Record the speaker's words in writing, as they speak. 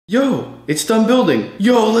Yo, it's done building.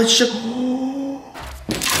 Yo, let's show. Good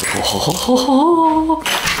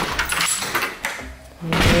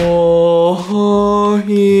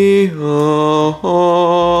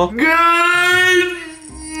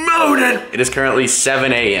morning. It is currently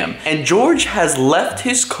 7 a.m. and George has left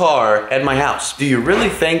his car at my house. Do you really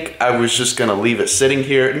think I was just gonna leave it sitting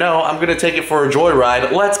here? No, I'm gonna take it for a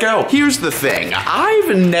joyride. Let's go. Here's the thing.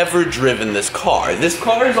 I've never driven this car. This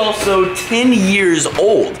car is also 10 years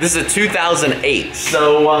old. This is a 2008.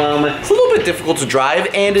 So, it's a little bit difficult to drive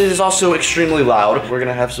and it is also extremely loud. We're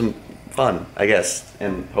gonna have some fun, I guess,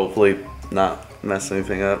 and hopefully not mess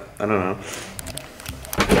anything up. I don't know.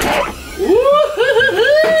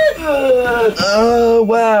 Oh,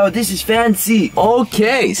 wow, this is fancy.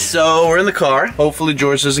 Okay, so we're in the car. Hopefully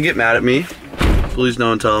George doesn't get mad at me. Please no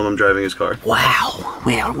one tell him I'm driving his car. Wow,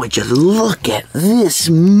 well, would you look at this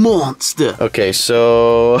monster? Okay,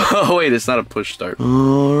 so, oh wait, it's not a push start.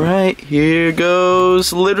 All right, here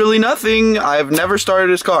goes literally nothing. I've never started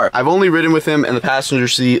his car. I've only ridden with him in the passenger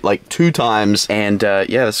seat like 2 times. And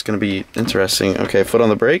yeah, this is gonna be interesting. Okay, foot on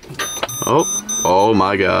the brake. Oh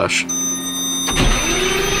my gosh.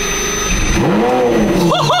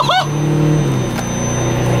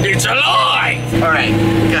 It's alive! All right,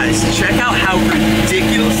 guys, check out how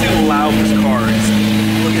ridiculously loud this car is.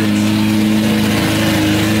 Look at this.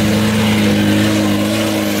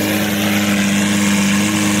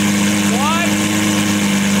 What?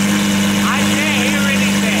 I can't hear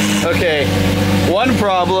anything. Okay, one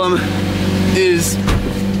problem is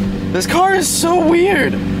this car is so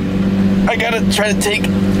weird. I gotta try to take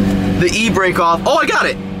the e-brake off. Oh, I got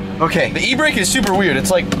it. Okay, the e-brake is super weird.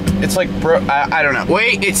 It's like bro, I don't know.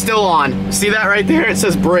 Wait, it's still on. See that right there? It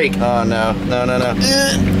says brake. Oh no.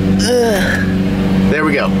 There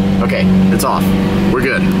we go. Okay, it's off. We're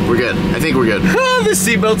good. I think we're good. The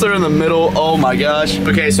seatbelts are in the middle. Oh my gosh.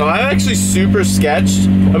 Okay, so I'm actually super sketched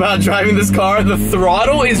about driving this car. The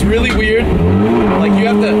throttle is really weird. Like you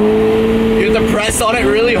have to press on it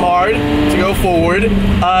really hard to go forward.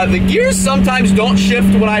 The gears sometimes don't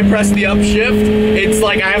shift when I press the upshift. It's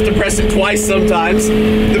like I have to press it twice sometimes.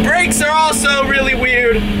 The brakes are also really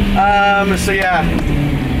weird. So yeah,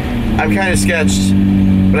 I'm kind of sketched.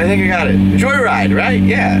 But I think I got it. Joyride, right?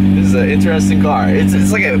 Yeah, this is an interesting car.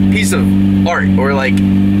 It's like a piece of art, or like,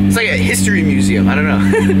 it's like a history museum, I don't know.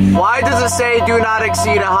 Why does it say do not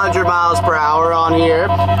exceed 100 miles per hour on here?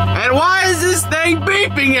 And why is this thing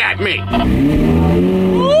beeping at me?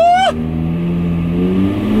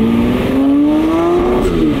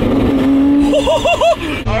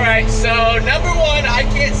 All right, so number one, I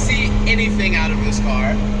can't see anything out of this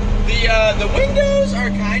car. The windows are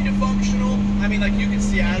kind of functional. I mean, like you can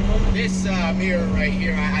see out of them. This mirror right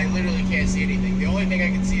here, I literally can't see anything. The only thing I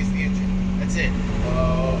can see is the engine. That's it.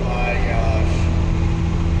 Oh my gosh.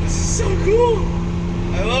 This is so cool.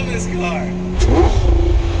 I love this car.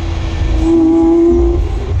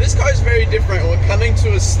 This car is very different. When coming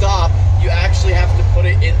to a stop, you actually have to put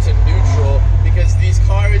it into neutral because these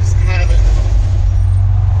cars have a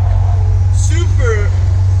super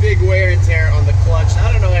big wear and tear on the clutch.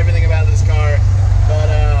 I don't know everything about this car, but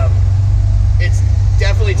it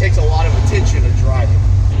definitely takes a lot of attention to drive it.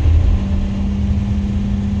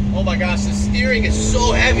 Oh my gosh, the steering is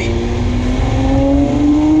so heavy.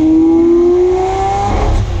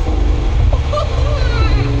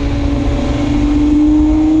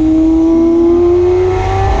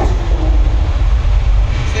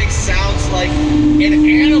 This thing sounds like an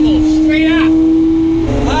animal, straight up.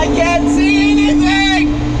 I can't see anything.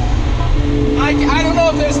 I don't know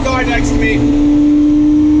if there's a car next to me.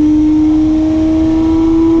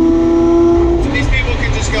 These people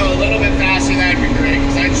could just go a little bit faster, that'd be great,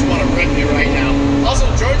 because I just want to rip it right now. Also,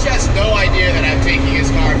 George has no idea that I'm taking his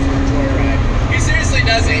car for a joyride. He seriously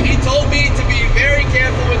doesn't. He told me to be very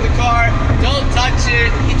careful with the car, don't touch it.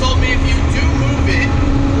 He told me if you do move it,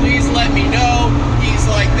 please let me know. He's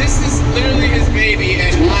like, this is literally his baby,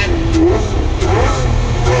 and I'm...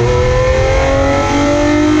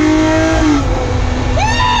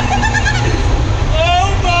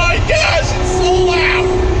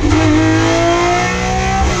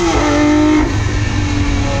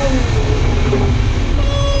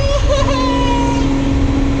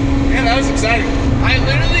 Exciting. I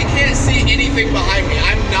literally can't see anything behind me.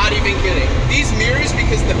 I'm not even kidding. These mirrors,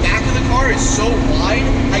 because the back of the car is so wide,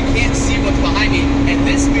 I can't see what's behind me. And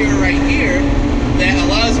this mirror right here that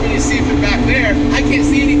allows me to see from back there, I can't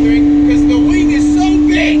see anything because the wing is so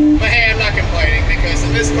big. But hey, I'm not complaining because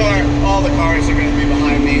in this car, all the cars are going to be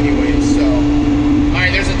behind me anyway. So, all right,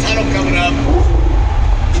 there's a tunnel coming up.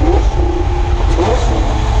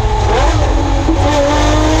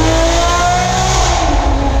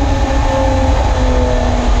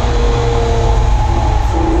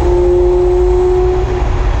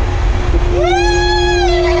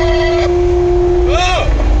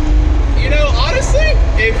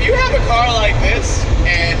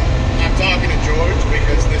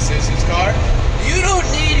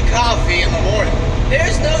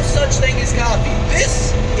 There's no such thing as coffee.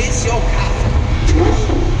 This is your coffee.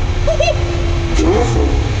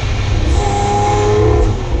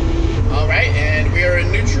 All right, and we are in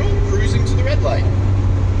neutral, cruising to the red light.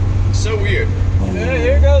 So weird.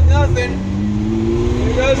 Here goes nothing.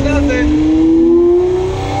 Here goes nothing.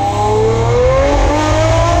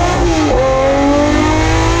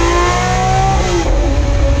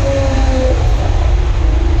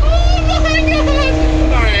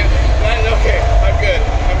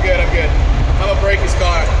 Break his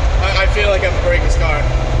car. I feel like I'm gonna break his car.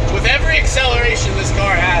 With every acceleration this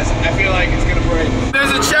car has, I feel like it's gonna break.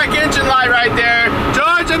 There's a check engine light right there.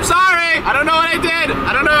 George, I'm sorry. I don't know what I did.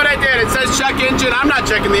 I don't know what I did. It says check engine. I'm not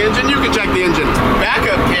checking the engine. You can check the engine.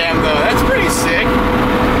 Backup cam though, that's pretty sick.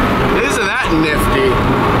 Isn't that nifty?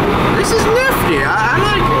 This is nifty. I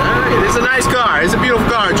like it. I like it. It's a nice car. It's a beautiful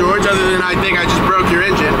car, George, other than I think I just broke your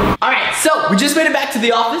engine. All right, so we just made it back to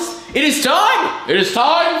the office. It is time! It is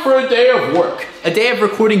time for a day of work. A day of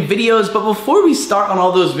recording videos, but before we start on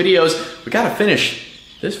all those videos, we gotta finish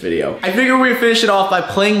this video. I figured we'd finish it off by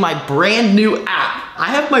playing my brand new app. I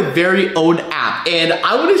have my very own app, and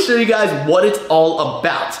I wanna show you guys what it's all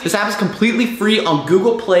about. This app is completely free on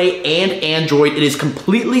Google Play and Android. It is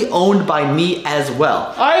completely owned by me as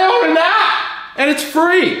well. I own an app! And it's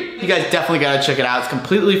free. You guys definitely gotta check it out. It's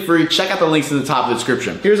completely free. Check out the links in the top of the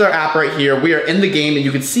description. Here's our app right here. We are in the game and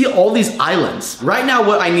you can see all these islands. Right now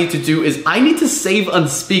what I need to do is I need to save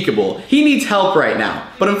Unspeakable. He needs help right now.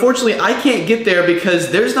 But unfortunately I can't get there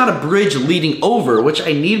because there's not a bridge leading over, which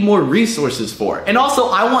I need more resources for. And also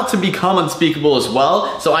I want to become Unspeakable as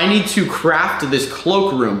well, so I need to craft this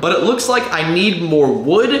cloakroom. But it looks like I need more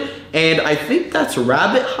wood, and I think that's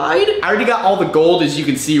rabbit hide. I already got all the gold, as you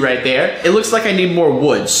can see right there. It looks like I need more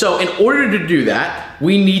wood. So in order to do that,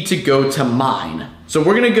 we need to go to mine. So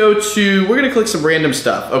we're gonna click some random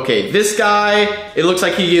stuff. Okay, this guy, it looks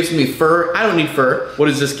like he gives me fur. I don't need fur. What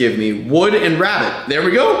does this give me? Wood and rabbit. There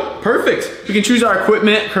we go, perfect. We can choose our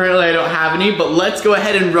equipment. Currently I don't have any, but let's go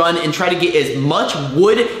ahead and run and try to get as much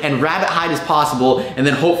wood and rabbit hide as possible, and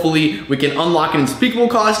then hopefully we can unlock an Unspeakable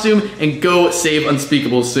costume and go save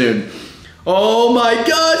Unspeakable soon. Oh my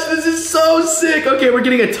gosh, this is so sick. Okay, we're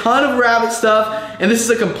getting a ton of rabbit stuff, and this is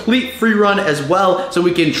a complete free run as well, so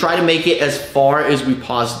we can try to make it as far as we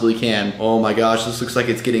possibly can. Oh my gosh, this looks like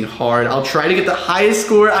it's getting hard. I'll try to get the highest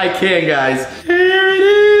score I can, guys. Here it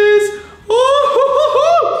is.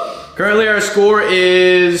 Currently our score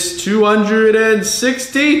is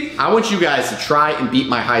 260. I want you guys to try and beat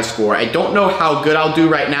my high score. I don't know how good I'll do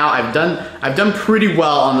right now. I've done pretty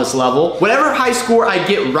well on this level. Whatever high score I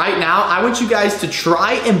get right now, I want you guys to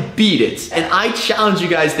try and beat it. And I challenge you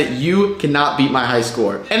guys that you cannot beat my high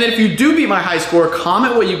score. And then if you do beat my high score,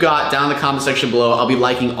 comment what you got down in the comment section below. I'll be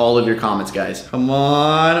liking all of your comments, guys. Come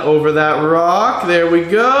on, over that rock. There we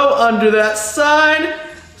go, under that sign.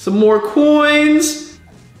 Some more coins.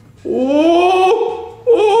 Oh,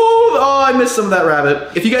 I missed some of that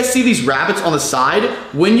rabbit. If you guys see these rabbits on the side,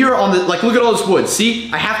 when you're on the, like, look at all this wood.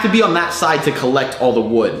 See, I have to be on that side to collect all the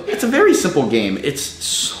wood. It's a very simple game. It's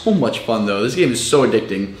so much fun though. This game is so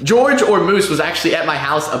addicting. George, or Moose, was actually at my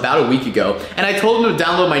house about a week ago, and I told him to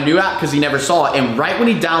download my new app because he never saw it, and right when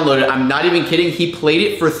he downloaded it, I'm not even kidding, he played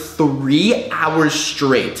it for 3 hours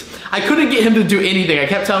straight. I couldn't get him to do anything. I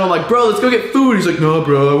kept telling him, like, bro, let's go get food. He's like, no,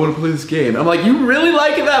 bro, I want to play this game. I'm like, you really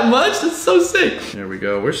like it that much? That's so sick. There we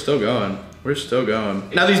go. We're still going. We're still going.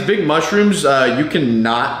 Now, these big mushrooms, you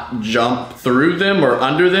cannot jump through them or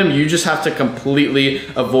under them. You just have to completely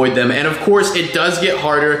avoid them. And of course, it does get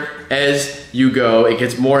harder as you go. It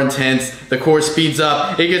gets more intense. The course speeds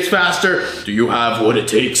up. It gets faster. Do you have what it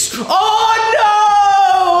takes?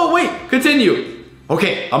 Oh, no! Wait, continue.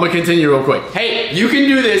 Okay, I'm gonna continue real quick. Hey, you can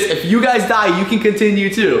do this. If you guys die, you can continue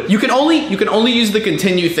too. You can only use the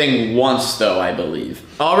continue thing once though, I believe.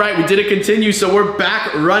 All right, we did a continue, so we're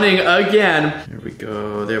back running again. There we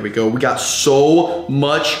go, there we go. We got so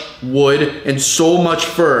much wood and so much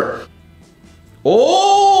fur.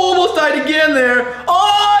 Oh, almost died again there.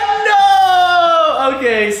 Oh no!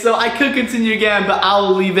 Okay, so I could continue again, but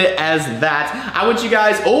I'll leave it as that. I want you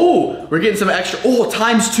guys, oh, we're getting some extra, oh,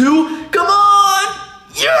 ×2? Come on!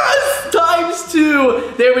 Yes!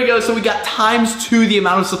 ×2! There we go. So we got ×2 the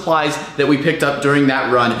amount of supplies that we picked up during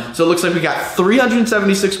that run. So it looks like we got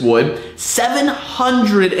 376 wood,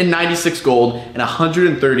 796 gold, and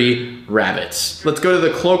 130 rabbits. Let's go to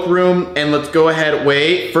the cloakroom and let's go ahead.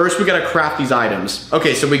 Wait, first we gotta craft these items.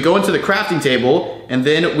 Okay, so we go into the crafting table and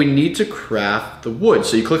then we need to craft the wood.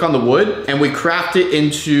 So you click on the wood and we craft it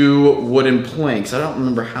into wooden planks. I don't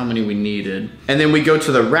remember how many we needed. And then we go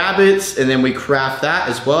to the rabbits and then we craft that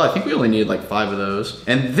as well. I think we only need like 5 of those.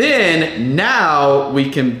 And then now we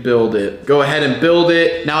can build it. Go ahead and build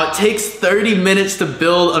it. Now it takes 30 minutes to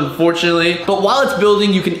build, unfortunately. But while it's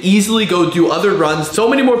building, you can easily go do other runs. So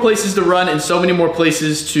many more places to run and so many more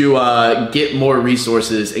places to get more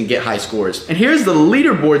resources and get high scores. And here's the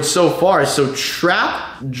leaderboard so far. So Trap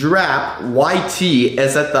Drap YT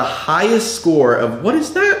is at the highest score of, what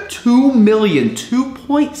is that? 2 million,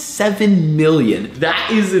 2.7 million.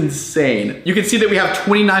 That is insane. You can see that we have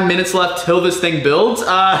 29 minutes left till this thing builds.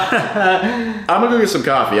 I'm gonna go get some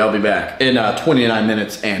coffee. I'll be back in 29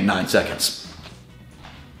 minutes and 9 seconds.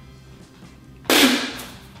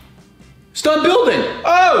 It's done building.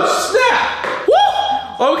 Oh, snap.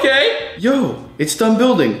 Woo! Okay. Yo, it's done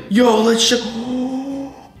building. Yo, let's show.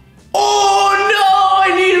 Oh no,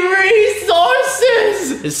 I need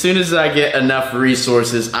resources. As soon as I get enough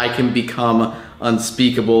resources, I can become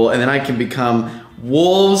unspeakable, and then I can become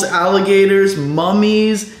wolves, alligators,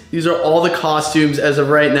 mummies. These are all the costumes as of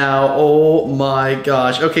right now. Oh my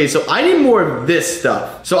gosh. Okay, so I need more of this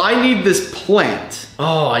stuff. So I need this plant.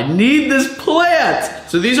 Oh, I need this plant.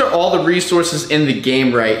 So these are all the resources in the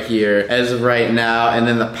game right here as of right now. And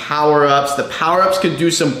then the power-ups. The power-ups can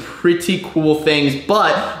do some pretty cool things,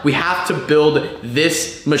 but we have to build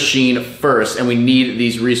this machine first, and we need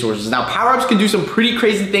these resources. Now, power-ups can do some pretty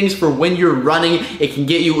crazy things for when you're running. It can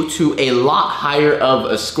get you to a lot higher of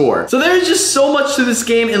a score. So there's just so much to this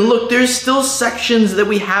game, and look, there's still sections that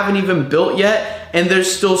we haven't even built yet, and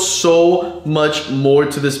there's still so much more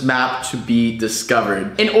to this map to be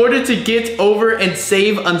discovered. In order to get over and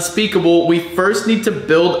save Unspeakable, we first need to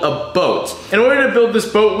build a boat. In order to build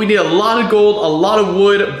this boat, we need a lot of gold, a lot of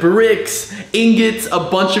wood, bricks, ingots, a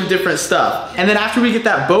bunch of different stuff. And then after we get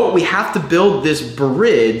that boat, we have to build this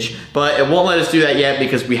bridge, but it won't let us do that yet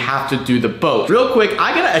because we have to do the boat. Real quick,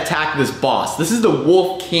 I gotta attack this boss. This is the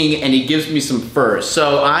Wolf King, and he gives me some fur.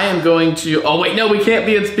 So I am going to, oh wait, no, we can't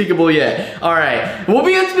be unspeakable yet. All right. We'll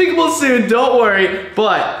be unspeakable soon, don't worry,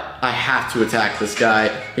 but I have to attack this guy.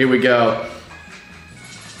 Here we go.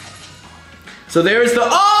 So there's the, oh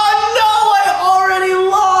no, I already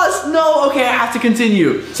lost. No, okay, I have to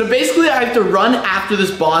continue. So basically I have to run after this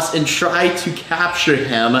boss and try to capture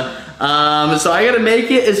him. So I gotta make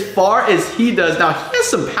it as far as he does. Now he has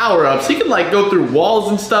some power-ups. He can like go through walls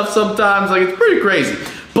and stuff sometimes, like it's pretty crazy.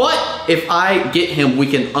 But if I get him, we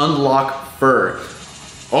can unlock fur.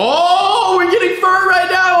 Oh, we're getting fur right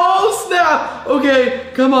now. Oh, snap.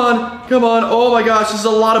 Okay, come on, come on. Oh my gosh, there's a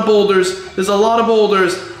lot of boulders. There's a lot of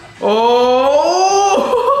boulders. Oh,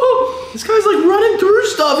 this guy's like running through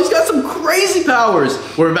stuff. He's got some crazy powers.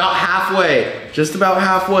 We're about halfway, just about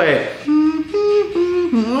halfway.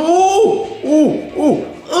 Oh, oh, oh,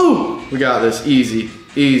 oh. We got this, easy,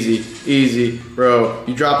 easy, easy. Bro,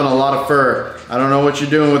 you're dropping a lot of fur. I don't know what you're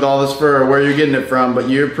doing with all this fur, where you're getting it from, but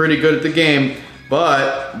you're pretty good at the game.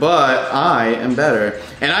 But I am better.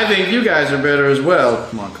 And I think you guys are better as well.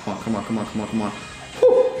 Come on, come on, come on, come on, come on, come on. Woo,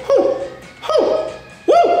 woo, woo,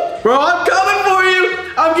 woo. Bro, I'm coming for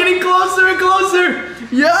you. I'm getting closer and closer.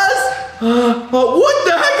 Yes. What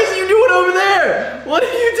the heck is you doing over there? What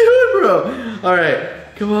are you doing, bro? All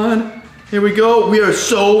right, come on. Here we go. We are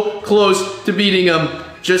so close to beating him.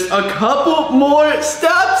 Just a couple more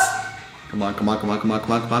steps. Come on, come on, come on, come on,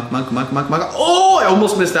 come on, come on, come on, come on, come on, come on. Oh, I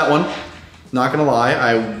almost missed that one. Not gonna lie,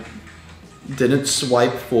 I didn't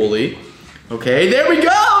swipe fully. Okay, there we go,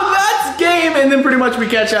 that's game. And then pretty much we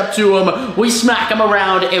catch up to him, we smack him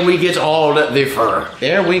around, and we get all the fur.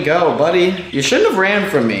 There we go, buddy. You shouldn't have ran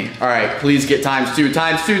from me. All right, please get times 2,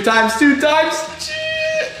 times 2, times 2, times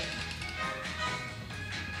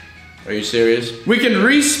 2. Are you serious? We can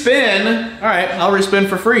respin. All right, I'll respin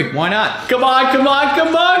for free. Why not? Come on, come on,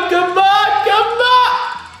 come on, come on, come on.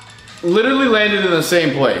 Literally landed in the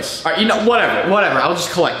same place. All right, you know, whatever. I'll just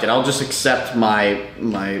collect it. I'll just accept my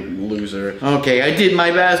loser. Okay, I did my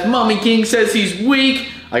best. Mummy King says he's weak.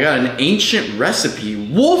 I got an ancient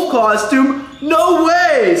recipe. Wolf costume? No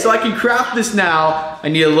way! So I can craft this now. I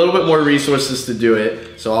need a little bit more resources to do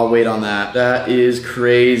it, so I'll wait on that. That is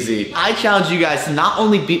crazy. I challenge you guys to not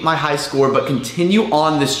only beat my high score, but continue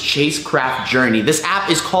on this CHASECRAFT journey. This app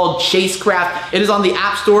is called CHASECRAFT. It is on the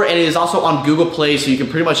App Store and it is also on Google Play, so you can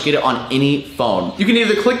pretty much get it on any phone. You can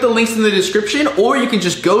either click the links in the description or you can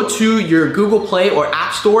just go to your Google Play or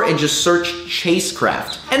App Store and just search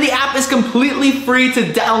CHASECRAFT. And the app is completely free to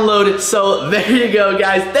download, so there you go,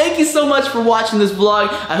 guys. Thank you so much for watching this vlog.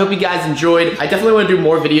 I hope you guys enjoyed. I definitely want to do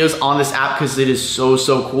more videos on this app because it is so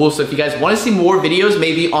cool. So if you guys want to see more videos,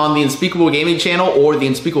 maybe on the Unspeakable Gaming channel or the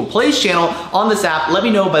Unspeakable Plays channel on this app, let me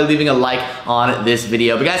know by leaving a like on this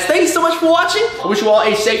video. But guys, thank you so much for watching. I wish you all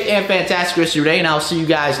a safe and fantastic rest of your day, and I'll see you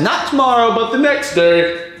guys not tomorrow, but the next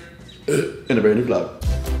day in a brand new vlog.